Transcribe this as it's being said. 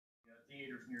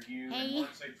Hey,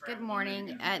 good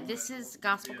morning. This is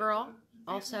Gospel Girl,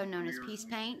 also known as Peace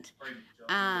Paint.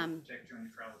 Um,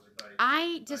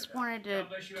 I just wanted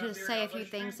to say a few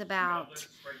things about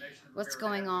what's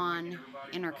going on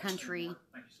in our country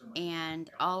and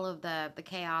all of the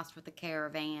chaos with the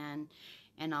caravan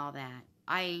and all that.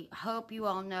 I hope you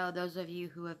all know, those of you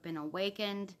who have been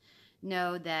awakened,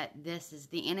 know that this is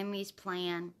the enemy's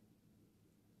plan.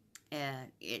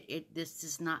 This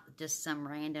is not just some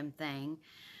random thing.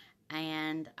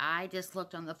 And I just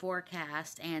looked on the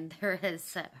forecast, and there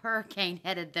is a hurricane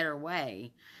headed their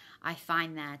way. I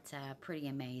find that pretty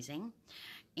amazing.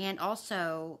 And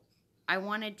also, I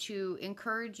wanted to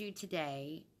encourage you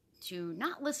today to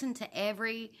not listen to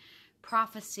every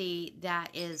prophecy that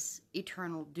is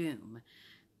eternal doom.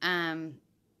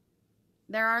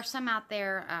 There are some out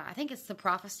there, I think it's the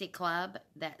Prophecy Club,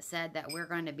 that said that we're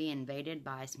going to be invaded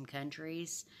by some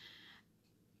countries,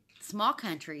 small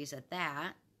countries at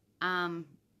that. I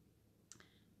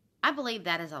believe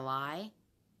that is a lie.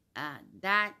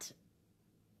 That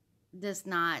does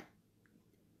not,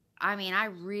 I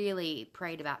really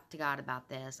prayed to God about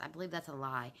this. I believe that's a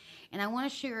lie. And I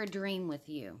want to share a dream with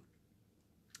you.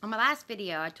 On my last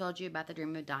video, I told you about the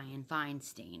dream of Dianne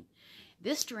Feinstein.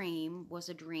 This dream was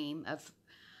a dream of,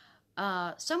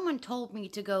 someone told me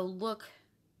to go look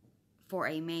for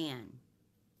a man.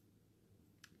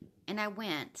 And I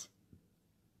went.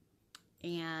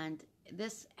 And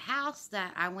this house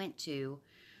that I went to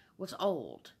was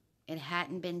old. It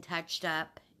hadn't been touched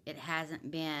up. It hasn't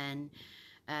been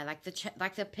like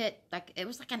it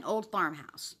was like an old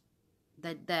farmhouse.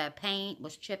 The paint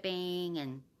was chipping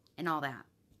and all that.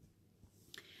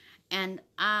 And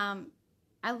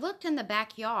I looked in the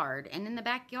backyard, and in the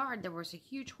backyard there was a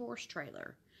huge horse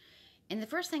trailer. And the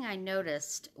first thing I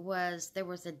noticed was there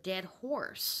was a dead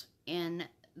horse in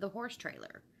the horse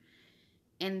trailer.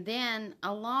 And then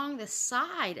along the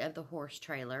side of the horse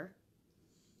trailer,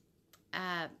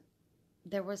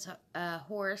 there was a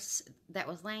horse that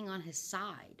was laying on his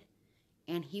side.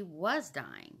 And he was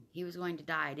dying. He was going to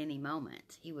die at any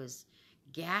moment. He was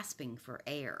gasping for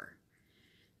air.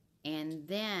 And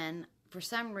then, for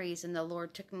some reason, the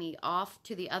Lord took me off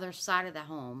to the other side of the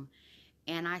home.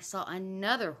 And I saw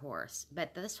another horse.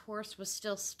 But this horse was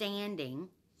still standing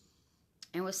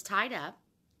and was tied up.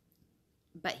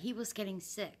 But he was getting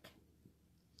sick.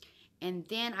 And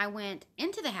then I went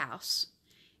into the house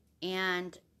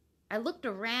and I looked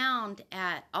around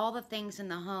at all the things in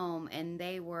the home, and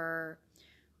they were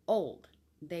old.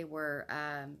 They were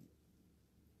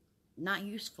not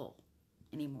useful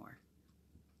anymore,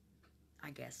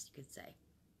 I guess you could say.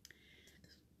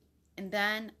 And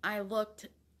then I looked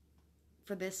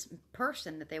for this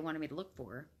person that they wanted me to look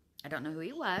for. I don't know who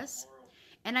he was.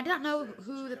 And I don't know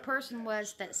who the person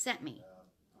was that sent me.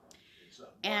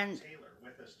 And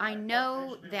I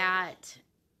know that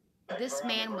this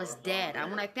man was dead.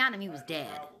 When I found him, he was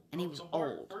dead, and he was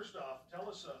old.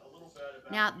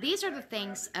 Now, these are the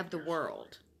things of the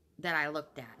world that I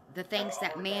looked at, the things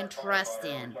that man trusts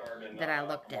in that I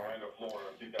looked at.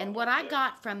 And what I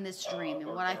got from this dream and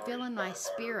what I feel in my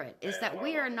spirit is that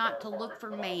we are not to look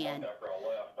for man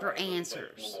for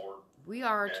answers. We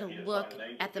are to look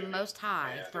at the Most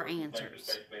High for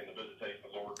answers.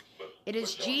 It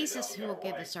is Jesus who will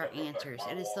give us our answers.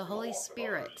 It is the Holy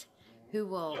Spirit who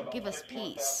will give us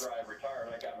peace.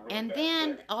 And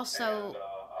then also,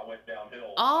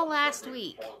 all last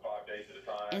week,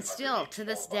 and still to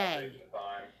this day,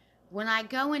 when I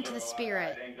go into the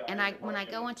Spirit and when I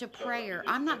go into prayer,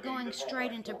 I'm not going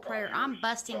straight into prayer. I'm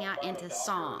busting out into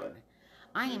song.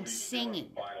 I am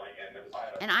singing.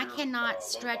 And I cannot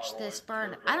stretch this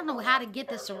further. I don't know how to get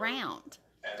this around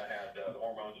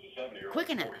quick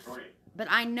enough. But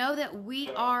I know that we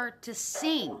are to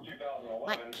sing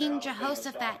like King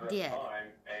Jehoshaphat did.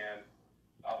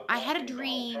 I had a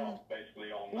dream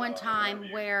one time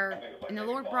and the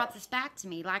Lord brought this back to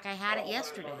me like I had it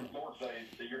yesterday,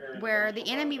 where the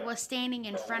enemy was standing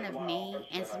in front of me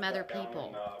and some other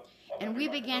people. And we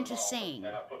began to sing.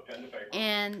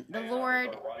 And the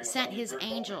Lord sent his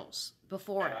angels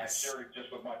before us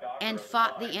and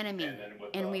fought the enemy,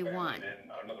 and we won.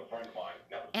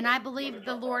 And I believe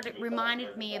the Lord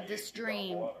reminded me of this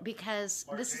dream because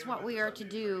this is what we are to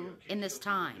do in this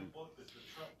time.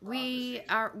 We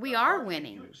are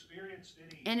winning,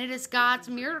 and it is God's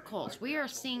miracles. We are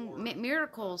seeing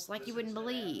miracles like you wouldn't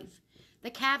believe. The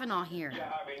Kavanaugh hearing,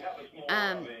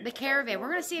 the caravan. We're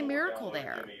going to see a miracle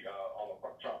there.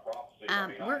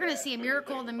 We're going to see a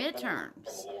miracle in the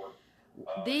midterms.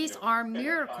 These are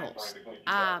miracles.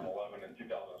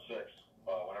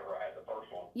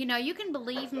 You know, you can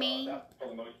believe me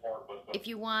if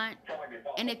you want,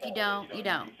 And if you don't, you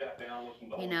don't.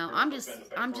 You know, I'm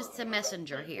just a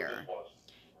messenger here.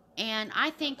 And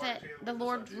I think that the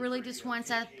Lord really just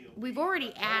wants us. We've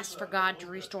already asked for God to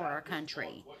restore our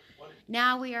country.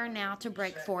 Now we are now to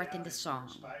break forth into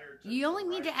song. You only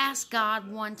need to ask God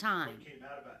one time.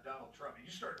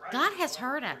 God has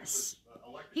heard us.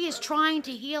 He is trying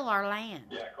to heal our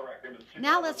land.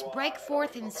 Now let's break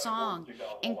forth in song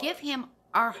and give Him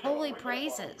our holy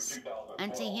praises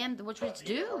unto Him which was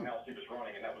due.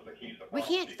 We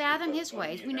can't fathom His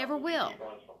ways. We never will.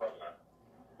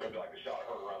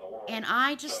 And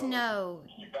I just know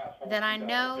that I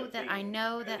know that I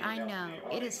know that I know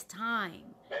it is time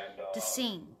to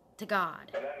sing to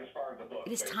God.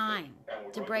 It is time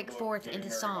to break forth into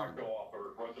song.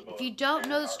 If you don't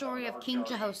know the story of King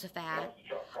Jehoshaphat,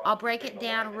 I'll break it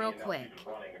down real quick.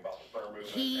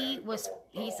 He's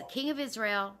the king of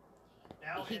Israel.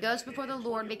 He goes before the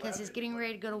Lord because he's getting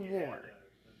ready to go to war.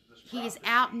 He is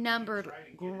outnumbered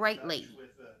greatly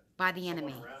by the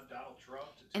enemy.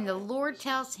 And the Lord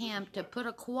tells him to put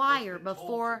a choir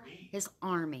before his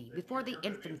army, before the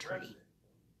infantry.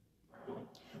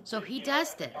 So he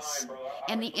does this.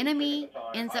 And the enemy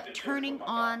ends up turning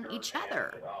on each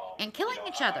other and killing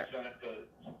each other.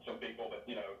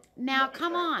 Now,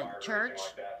 come on, church.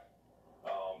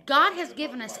 God has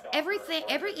given us everything,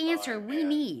 every answer we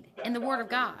need in the Word of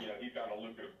God.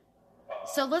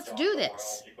 So let's do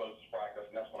this.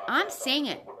 I'm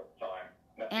singing.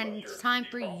 And it's time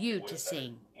for you to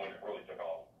sing.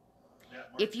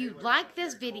 If you like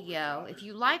this video, if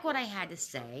you like what I had to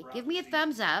say, give me a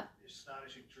thumbs up.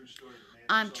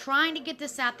 I'm trying to get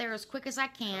this out there as quick as I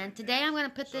can. Today I'm going to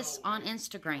put this on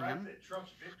Instagram.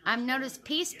 I've noticed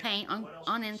Peace Paint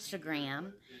on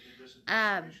Instagram.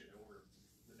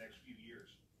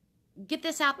 Get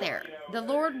this out there. The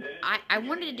Lord, I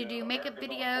wanted to do makeup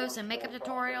videos and makeup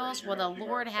tutorials. Well, the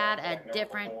Lord had a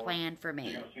different plan for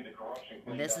me.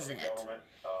 This is it.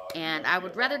 And I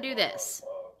would rather do this.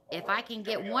 If I can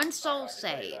get one soul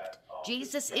saved,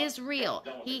 Jesus is real.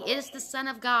 He is the Son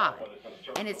of God.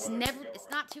 And it's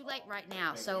not too late right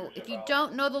now. So if you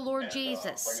don't know the Lord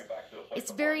Jesus,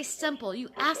 it's very simple. You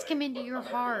ask Him into your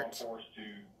heart.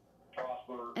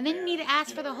 And then you need to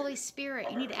ask for the Holy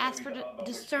Spirit. You need to ask for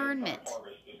discernment.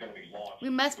 We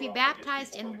must be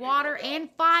baptized in water and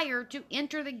fire to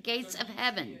enter the gates of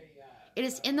heaven. It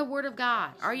is in the Word of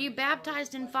God. Are you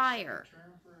baptized in fire?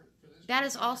 That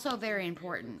is also very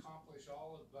important.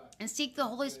 And seek the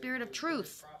Holy Spirit of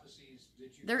truth.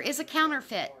 There is a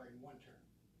counterfeit.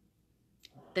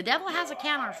 The devil has a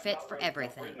counterfeit for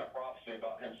everything.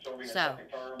 So,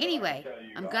 anyway,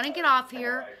 I'm going to get off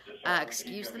here.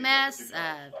 Excuse the mess.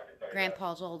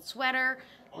 Grandpa's old sweater.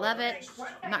 Love it.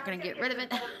 I'm not going to get rid of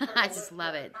it. I just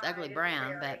love it. It's ugly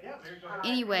brown. But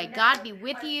anyway, God be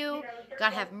with you.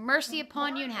 God have mercy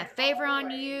upon you and have favor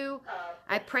on you.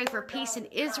 I pray for peace in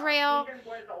Israel.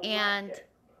 And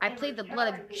I plead the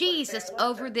blood of Jesus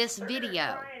over this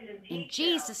video. In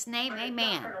Jesus' name,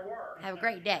 amen. Have a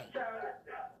great day. Look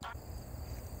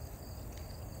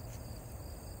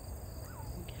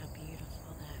how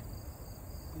beautiful that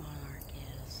monarch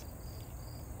is.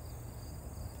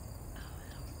 Oh,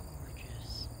 how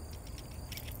gorgeous.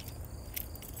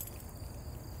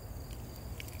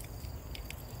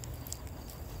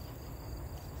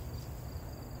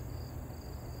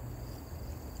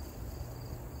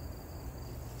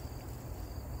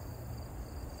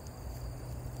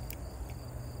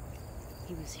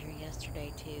 He was here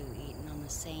yesterday too, eating on the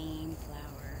same flower.